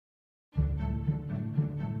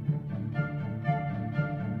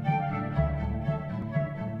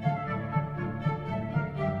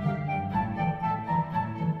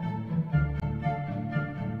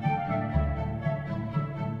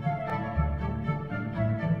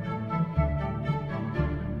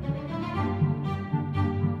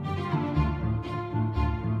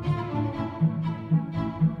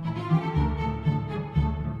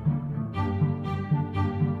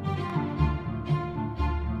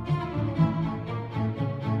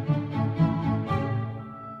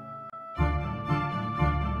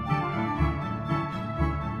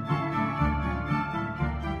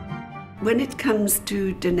When it comes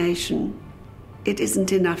to donation, it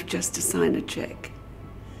isn't enough just to sign a check.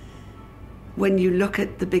 When you look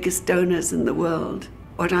at the biggest donors in the world,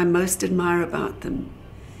 what I most admire about them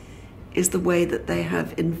is the way that they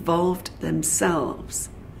have involved themselves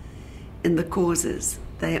in the causes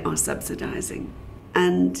they are subsidizing.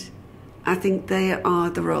 And I think they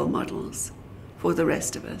are the role models for the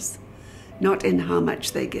rest of us, not in how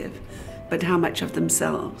much they give, but how much of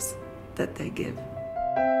themselves that they give.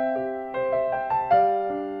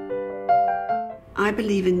 I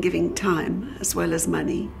believe in giving time as well as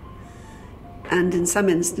money, and in some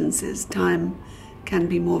instances, time can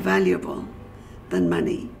be more valuable than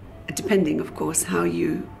money, depending, of course, how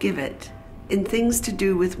you give it. In things to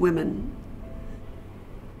do with women,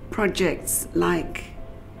 projects like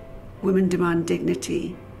Women Demand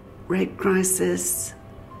Dignity, Rape Crisis,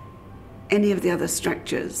 any of the other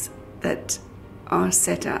structures that are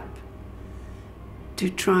set up to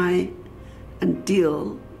try and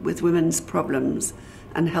deal with women's problems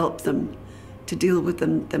and help them to deal with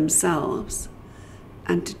them themselves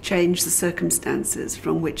and to change the circumstances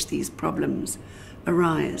from which these problems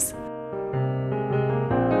arise.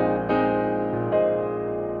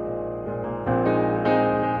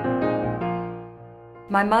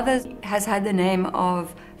 My mother has had the name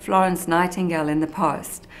of Florence Nightingale in the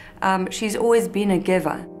past. She's always been a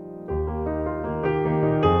giver.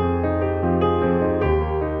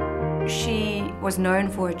 She was known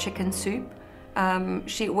for her chicken soup.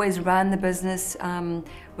 She always ran the business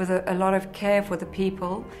with a lot of care for the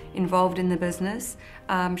people involved in the business.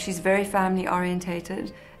 She's very family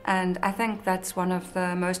orientated, and I think that's one of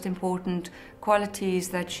the most important qualities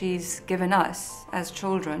that she's given us as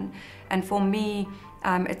children. And for me,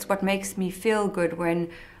 it's what makes me feel good when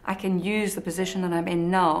I can use the position that I'm in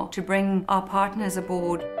now to bring our partners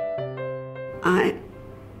aboard. I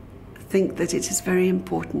think that it is very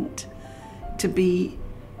important to be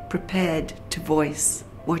prepared to voice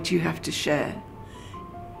what you have to share,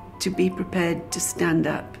 to be prepared to stand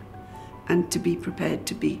up, and to be prepared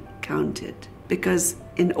to be counted. Because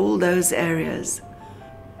in all those areas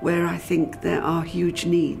where I think there are huge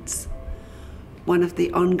needs, one of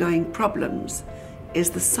the ongoing problems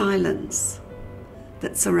is the silence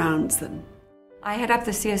that surrounds them. I head up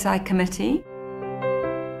the CSI committee,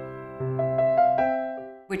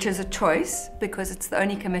 which is a choice because it's the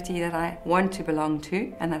only committee that I want to belong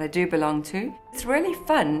to and that I do belong to. It's really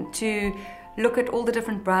fun to look at all the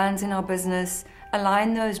different brands in our business,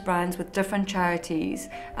 align those brands with different charities.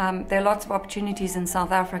 There are lots of opportunities in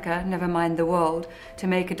South Africa, never mind the world, to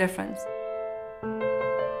make a difference.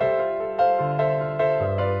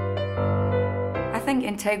 I think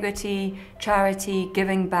integrity, charity,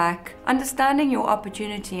 giving back, understanding your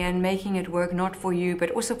opportunity and making it work not for you,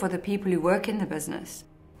 but also for the people who work in the business.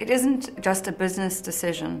 It isn't just a business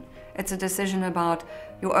decision. It's a decision about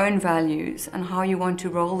your own values and how you want to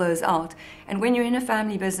roll those out. And when you're in a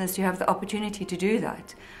family business, you have the opportunity to do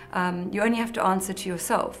that. You only have to answer to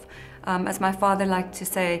yourself. As my father liked to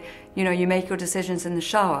say, you make your decisions in the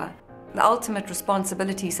shower. The ultimate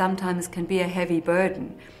responsibility sometimes can be a heavy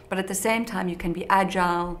burden, but at the same time you can be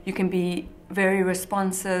agile, you can be very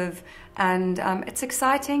responsive, and it's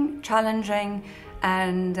exciting, challenging,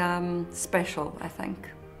 and special, I think.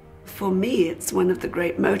 For me, it's one of the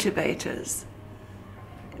great motivators.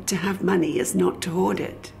 To have money is not to hoard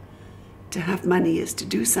it. To have money is to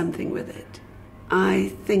do something with it.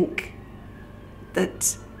 I think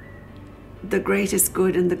that the greatest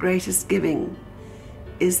good and the greatest giving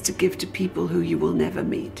is to give to people who you will never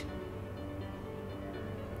meet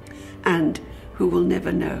and who will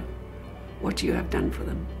never know what you have done for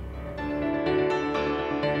them.